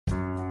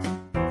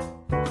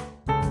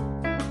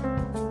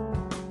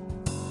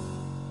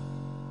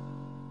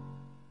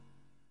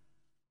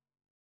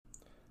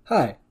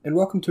Hi, and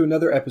welcome to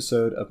another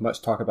episode of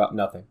Much Talk About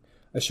Nothing,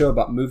 a show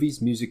about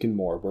movies, music, and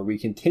more, where we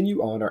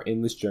continue on our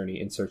endless journey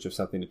in search of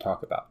something to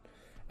talk about.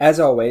 As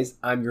always,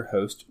 I'm your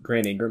host,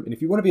 Grant Ingram, and if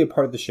you want to be a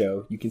part of the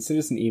show, you can send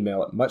us an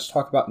email at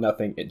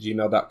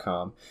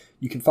muchtalkaboutnothing@gmail.com.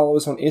 You can follow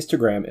us on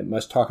Instagram at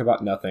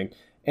muchtalkaboutnothing,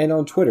 and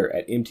on Twitter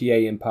at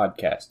MTAM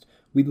Podcast.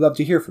 We'd love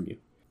to hear from you.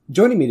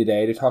 Joining me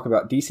today to talk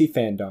about DC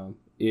fandom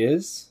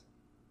is...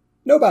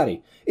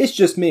 nobody. It's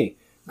just me.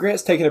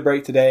 Grant's taking a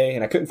break today,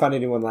 and I couldn't find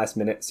anyone last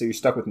minute, so you're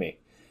stuck with me.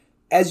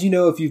 As you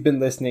know, if you've been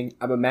listening,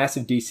 I'm a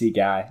massive DC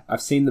guy.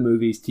 I've seen the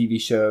movies, TV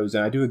shows,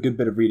 and I do a good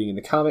bit of reading in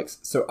the comics,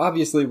 so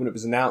obviously when it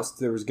was announced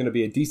there was going to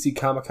be a DC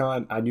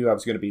Comic-Con, I knew I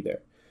was going to be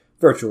there.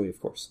 Virtually,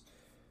 of course.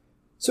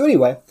 So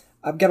anyway,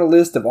 I've got a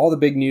list of all the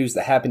big news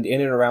that happened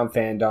in and around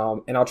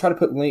fandom, and I'll try to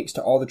put links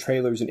to all the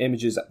trailers and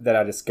images that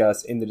I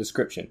discuss in the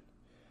description.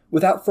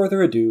 Without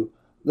further ado,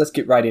 let's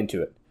get right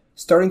into it.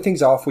 Starting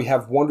things off, we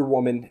have Wonder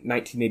Woman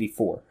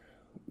 1984.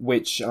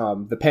 Which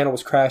the panel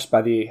was crashed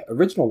by the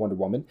original Wonder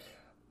Woman,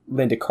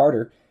 Linda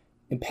Carter,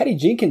 and Patty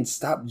Jenkins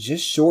stopped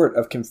just short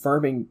of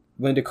confirming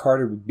Linda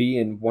Carter would be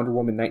in Wonder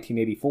Woman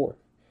 1984.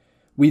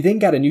 We then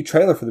got a new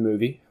trailer for the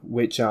movie,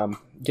 which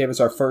gave us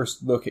our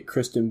first look at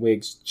Kristen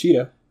Wiig's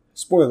Cheetah.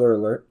 Spoiler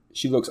alert,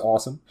 she looks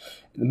awesome.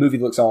 The movie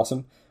looks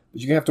awesome,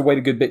 but you're going to have to wait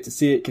a good bit to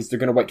see it because they're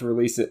going to wait to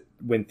release it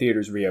when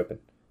theaters reopen.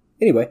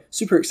 Anyway,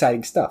 super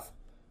exciting stuff.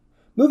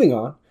 Moving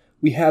on.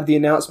 We have the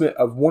announcement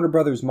of Warner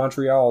Bros.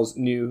 Montreal's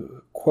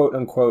new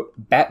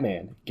quote-unquote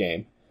Batman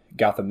game,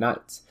 Gotham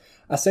Knights.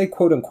 I say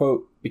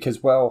quote-unquote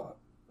because, well,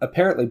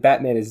 apparently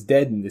Batman is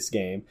dead in this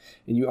game,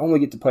 and you only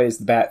get to play as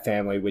the Bat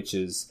family, which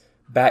is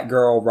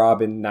Batgirl,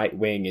 Robin,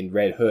 Nightwing, and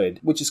Red Hood,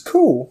 which is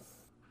cool,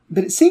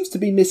 but it seems to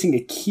be missing a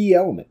key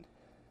element,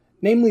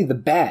 namely the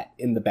Bat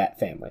in the Bat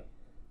family. I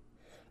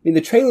mean,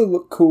 the trailer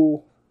looked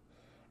cool,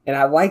 and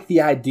I like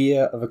the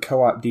idea of a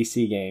co-op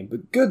DC game,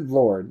 but good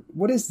lord,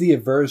 what is the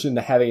aversion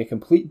to having a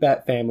complete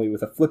Bat family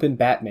with a flippin'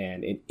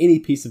 Batman in any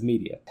piece of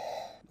media?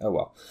 Oh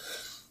well.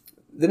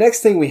 The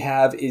next thing we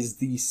have is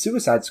the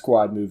Suicide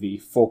Squad movie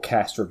full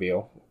cast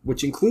reveal,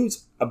 which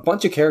includes a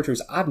bunch of characters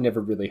I've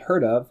never really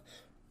heard of,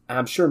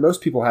 I'm sure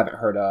most people haven't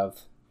heard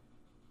of,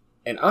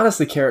 and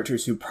honestly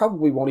characters who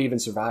probably won't even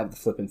survive the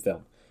flippin'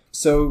 film.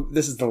 So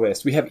this is the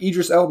list. We have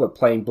Idris Elba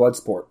playing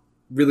Bloodsport.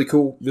 Really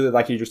cool, really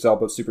like Idris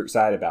Elba, super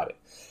excited about it.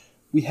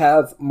 We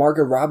have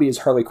Margot Robbie as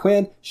Harley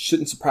Quinn.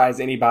 Shouldn't surprise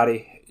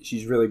anybody.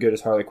 She's really good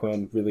as Harley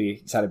Quinn. Really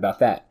excited about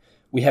that.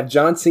 We have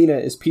John Cena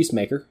as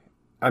Peacemaker.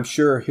 I'm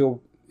sure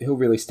he'll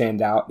really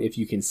stand out if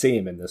you can see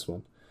him in this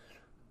one.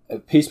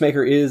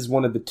 Peacemaker is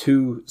one of the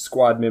two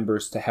squad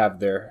members to have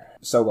their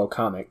solo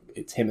comic.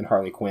 It's him and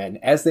Harley Quinn,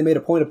 as they made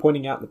a point of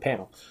pointing out in the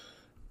panel.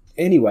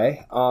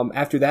 Anyway,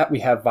 after that we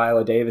have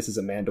Viola Davis as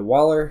Amanda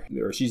Waller,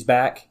 or she's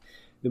back.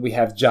 Then we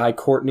have Jai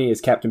Courtney as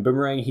Captain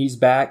Boomerang. He's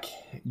back.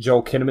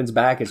 Joel Kinnaman's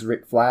back as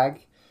Rick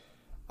Flag.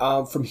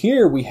 From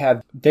here, we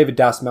have David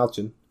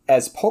Dastmalchian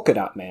as Polka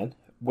Dot Man,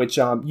 which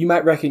you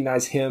might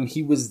recognize him.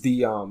 He was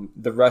the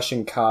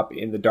Russian cop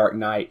in The Dark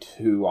Knight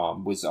who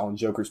was on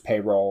Joker's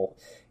payroll.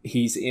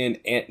 He's in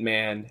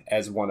Ant-Man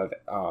as one of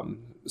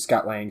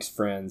Scott Lang's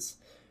friends.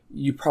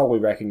 You probably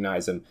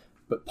recognize him.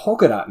 But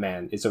Polka Dot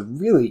Man is a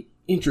really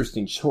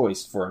interesting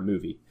choice for a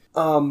movie.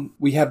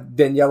 We have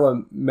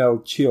Daniela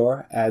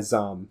Melchior as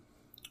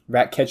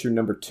Ratcatcher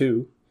number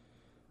 2.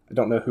 I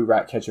don't know who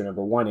Ratcatcher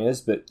number 1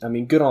 is, but I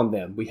mean, good on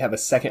them. We have a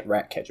second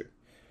Ratcatcher.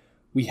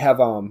 We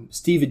have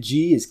Steve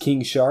Agee as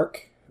King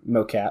Shark,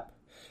 mocap.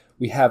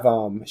 We have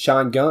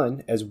Sean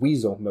Gunn as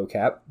Weasel,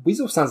 mocap.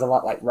 Weasel sounds a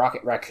lot like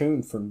Rocket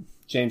Raccoon from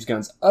James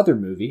Gunn's other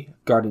movie,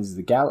 Guardians of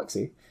the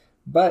Galaxy,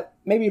 but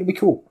maybe it'll be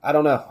cool. I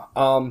don't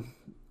know.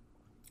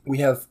 We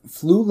have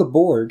Flula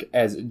Borg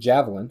as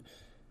Javelin.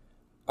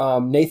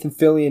 Nathan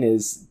Fillion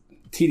is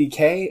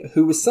TDK,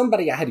 who was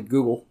somebody I had to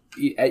Google,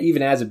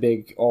 even as a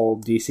big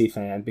old DC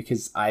fan,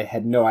 because I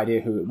had no idea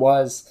who it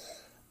was.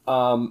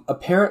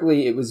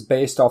 Apparently it was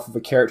based off of a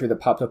character that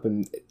popped up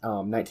in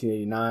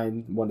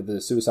 1989, one of the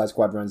Suicide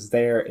Squad runs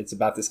there. It's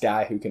about this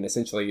guy who can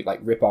essentially like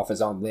rip off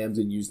his own limbs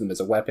and use them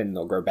as a weapon, and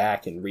they'll grow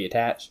back and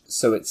reattach.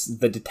 So it's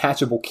the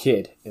Detachable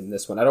Kid in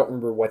this one. I don't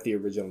remember what the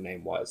original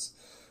name was.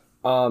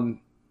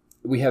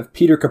 We have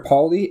Peter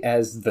Capaldi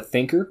as the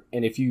Thinker,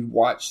 and if you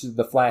watch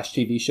the Flash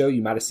TV show,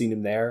 you might have seen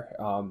him there.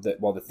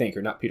 The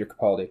Thinker, not Peter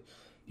Capaldi.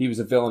 He was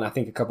a villain, I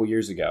think, a couple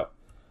years ago.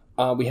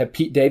 We have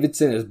Pete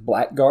Davidson as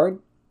Blackguard,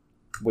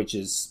 which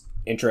is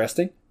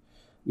interesting.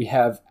 We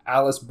have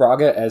Alice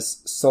Braga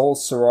as Sol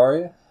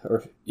Sororia.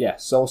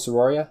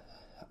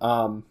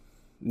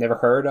 Never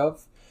heard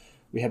of.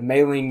 We have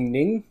Mei Ling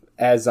Ning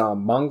as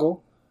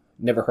Mongol.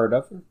 Never heard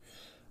of her.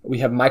 We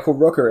have Michael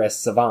Rooker as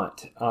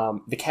Savant.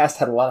 The cast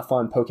had a lot of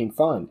fun poking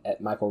fun at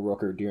Michael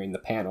Rooker during the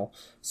panel,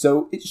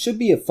 so it should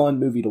be a fun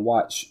movie to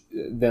watch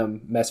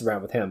them mess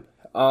around with him.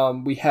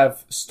 We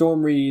have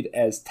Storm Reed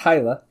as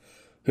Tyla,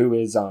 who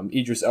is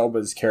Idris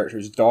Elba's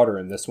character's daughter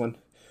in this one.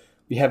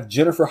 We have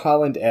Jennifer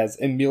Holland as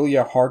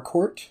Emilia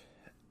Harcourt,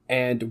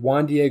 and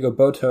Juan Diego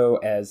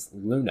Boto as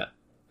Luna.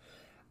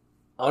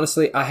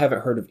 Honestly, I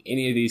haven't heard of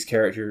any of these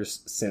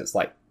characters since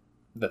like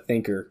The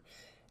Thinker,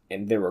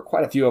 and there were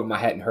quite a few of them I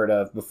hadn't heard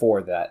of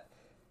before that.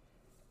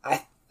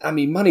 I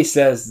mean, money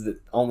says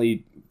that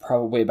only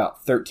probably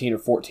about 13 or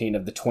 14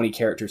 of the 20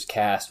 characters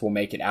cast will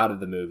make it out of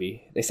the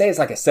movie. They say it's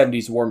like a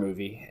 70s war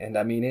movie, and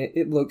I mean,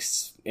 it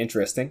looks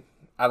interesting.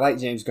 I like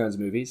James Gunn's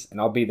movies, and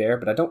I'll be there,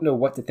 but I don't know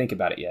what to think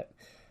about it yet.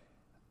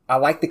 I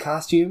like the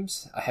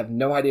costumes. I have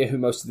no idea who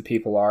most of the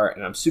people are,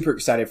 and I'm super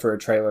excited for a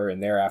trailer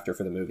and thereafter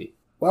for the movie.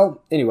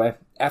 Well, anyway,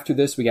 after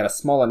this, we got a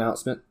small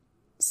announcement.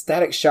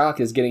 Static Shock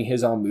is getting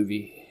his own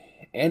movie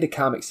and a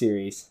comic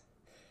series.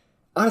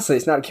 Honestly,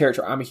 it's not a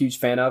character I'm a huge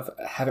fan of.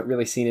 I haven't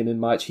really seen him in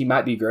much. He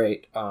might be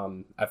great.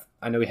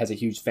 I know he has a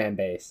huge fan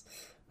base.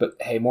 But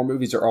hey, more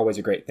movies are always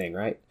a great thing,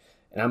 right?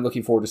 And I'm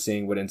looking forward to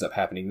seeing what ends up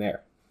happening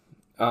there.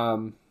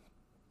 From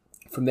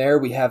there,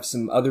 we have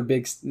some other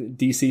big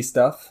DC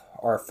stuff.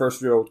 Our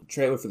first real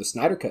trailer for the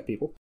Snyder Cut,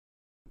 people.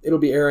 It'll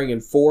be airing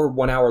in 4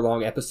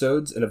 one-hour-long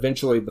episodes, and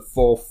eventually the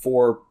full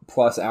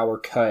 4+ hour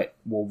cut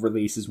will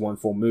release as one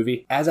full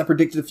movie, as I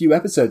predicted a few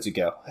episodes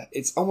ago.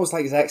 It's almost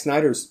like Zack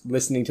Snyder's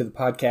listening to the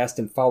podcast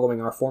and following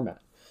our format.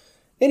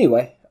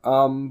 Anyway,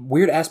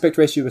 weird aspect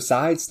ratio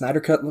aside, Snyder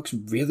Cut looks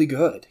really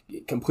good.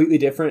 Completely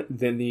different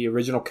than the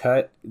original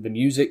cut. The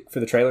music for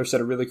the trailer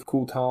set a really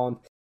cool tone.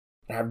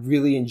 And I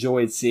really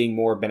enjoyed seeing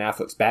more of Ben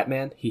Affleck's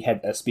Batman. He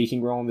had a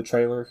speaking role in the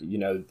trailer. You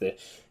know,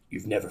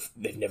 they've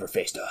never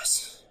faced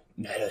us.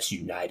 Not us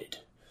united.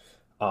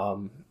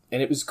 And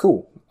it was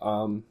cool.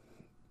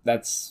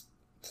 That's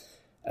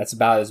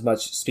about as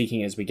much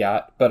speaking as we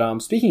got. But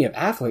speaking of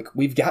Affleck,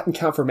 we've gotten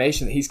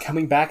confirmation that he's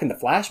coming back in the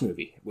Flash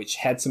movie, which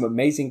had some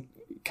amazing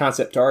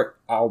concept art.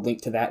 I'll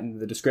link to that in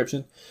the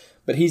description.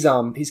 But he's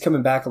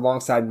coming back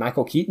alongside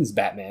Michael Keaton's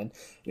Batman,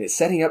 and it's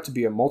setting up to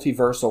be a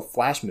multiversal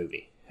Flash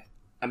movie.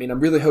 I mean,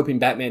 I'm really hoping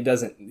Batman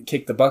doesn't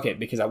kick the bucket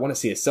because I want to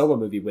see a solo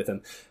movie with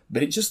him.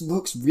 But it just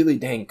looks really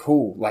dang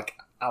cool. Like,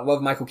 I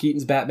love Michael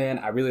Keaton's Batman.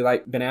 I really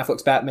like Ben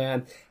Affleck's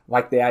Batman. I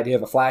like the idea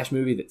of a Flash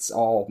movie that's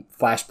all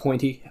Flash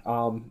pointy.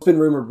 It's been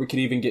rumored we could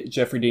even get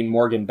Jeffrey Dean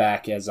Morgan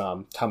back as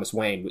Thomas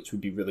Wayne, which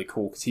would be really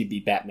cool because he'd be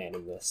Batman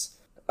in this.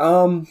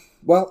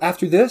 Well,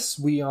 after this,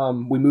 we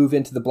move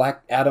into the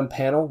Black Adam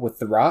panel with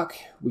The Rock.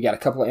 We got a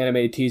couple of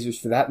animated teasers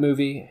for that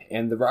movie,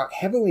 and The Rock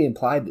heavily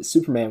implied that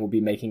Superman will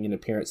be making an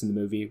appearance in the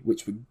movie,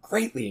 which would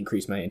greatly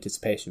increase my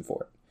anticipation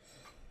for it.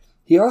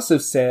 He also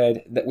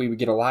said that we would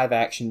get a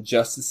live-action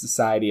Justice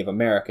Society of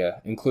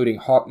America, including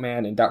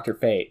Hawkman and Dr.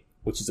 Fate,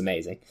 which is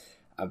amazing.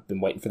 I've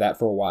been waiting for that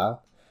for a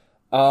while.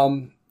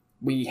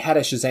 We had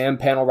a Shazam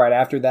panel right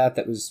after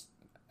that was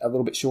a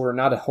little bit shorter.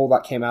 Not a whole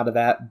lot came out of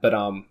that, but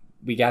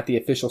we got the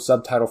official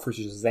subtitle for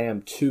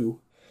Shazam 2,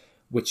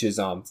 which is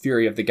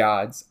Fury of the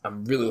Gods.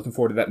 I'm really looking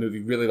forward to that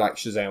movie. Really like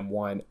Shazam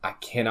 1. I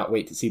cannot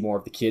wait to see more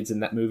of the kids in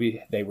that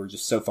movie. They were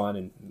just so fun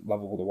and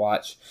lovable to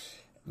watch.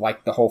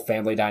 Like the whole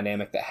family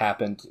dynamic that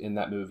happened in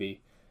that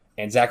movie.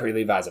 And Zachary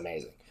Levi's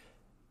amazing.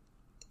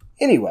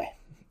 Anyway,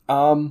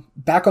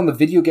 back on the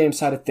video game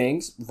side of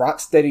things,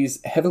 Rocksteady's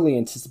heavily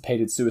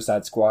anticipated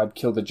Suicide Squad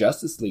Kill the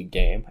Justice League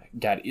game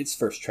got its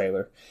first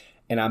trailer.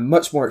 And I'm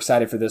much more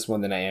excited for this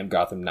one than I am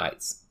Gotham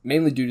Knights.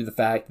 Mainly due to the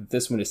fact that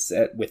this one is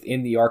set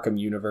within the Arkham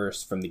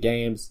universe from the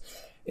games.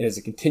 It is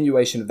a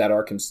continuation of that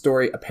Arkham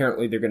story.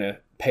 Apparently they're going to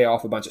pay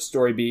off a bunch of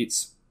story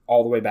beats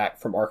all the way back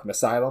from Arkham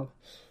Asylum.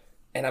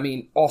 And I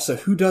mean, also,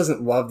 who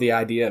doesn't love the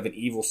idea of an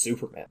evil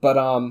Superman? But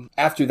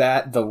after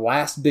that, the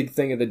last big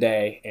thing of the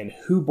day, and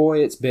who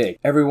boy, it's big.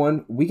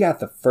 Everyone, we got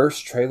the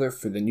first trailer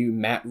for the new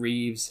Matt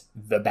Reeves'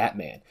 The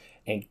Batman.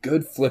 And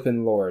good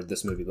flippin' lord,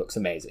 this movie looks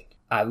amazing.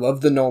 I love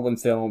the Nolan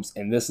films,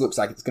 and this looks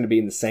like it's going to be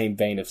in the same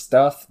vein of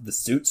stuff. The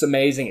suit's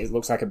amazing. It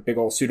looks like a big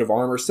old suit of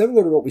armor,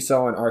 similar to what we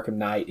saw in Arkham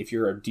Knight, if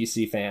you're a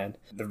DC fan.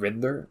 The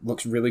Riddler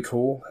looks really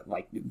cool.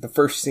 Like, the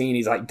first scene,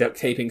 he's like duct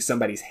taping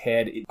somebody's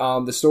head.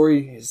 The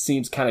story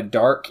seems kind of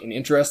dark and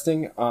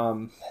interesting.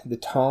 The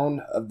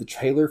tone of the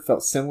trailer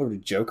felt similar to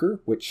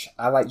Joker, which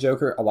I like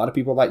Joker. A lot of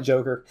people like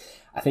Joker.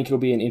 I think it'll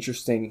be an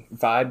interesting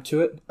vibe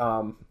to it.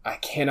 I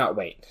cannot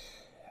wait.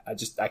 I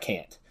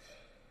can't.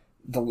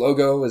 The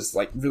logo is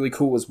like really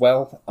cool as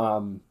well.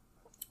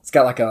 It's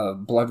got like a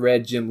blood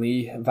red Jim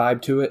Lee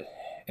vibe to it,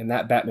 and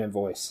that Batman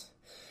voice.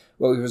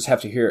 Well, you just have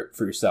to hear it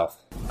for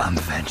yourself. I'm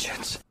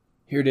vengeance.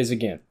 Here it is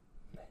again.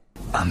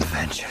 I'm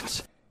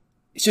vengeance.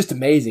 It's just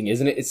amazing,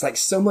 isn't it? It's like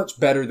so much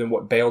better than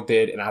what Bale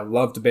did, and I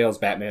loved Bale's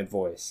Batman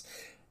voice.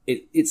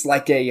 It's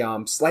like a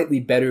slightly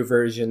better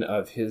version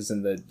of his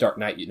in the Dark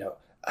Knight. You know,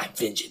 I'm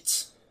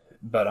vengeance.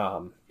 But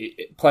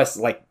plus,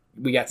 like,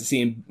 we got to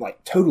see him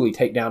like totally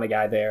take down a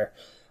guy there.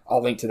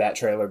 I'll link to that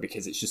trailer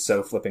because it's just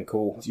so flippin'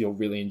 cool. You'll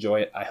really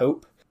enjoy it, I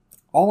hope.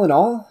 All in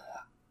all,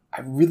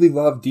 I really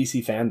love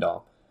DC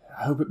fandom.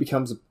 I hope it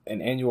becomes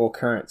an annual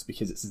occurrence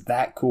because it's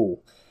that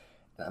cool.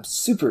 And I'm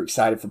super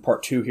excited for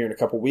part 2 here in a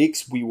couple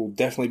weeks. We will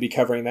definitely be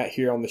covering that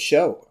here on the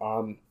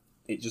show.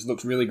 It just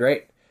looks really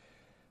great.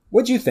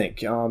 What'd you think?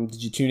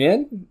 Did you tune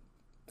in?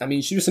 I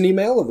mean, shoot us an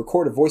email or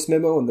record a voice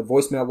memo in the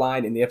voicemail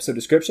line in the episode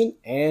description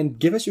and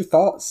give us your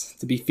thoughts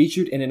to be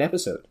featured in an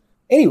episode.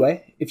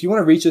 Anyway, if you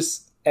want to reach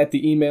us at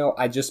the email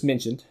I just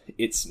mentioned,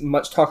 it's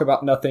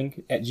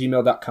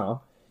muchtalkaboutnothing@gmail.com.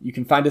 You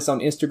can find us on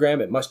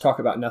Instagram at Much Talk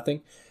About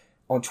Nothing,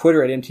 on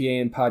Twitter at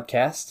MTAN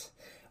Podcast.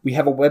 We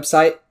have a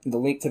website, the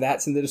link to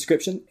that's in the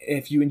description.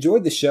 If you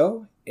enjoyed the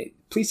show,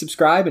 please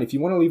subscribe, and if you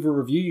want to leave a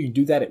review, you can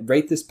do that at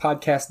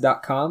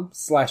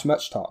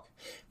ratethispodcast.com/muchtalk.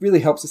 Really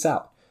helps us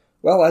out.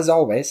 Well, as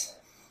always,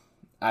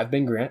 I've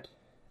been Grant.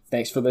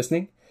 Thanks for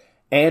listening,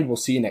 and we'll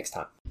see you next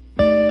time.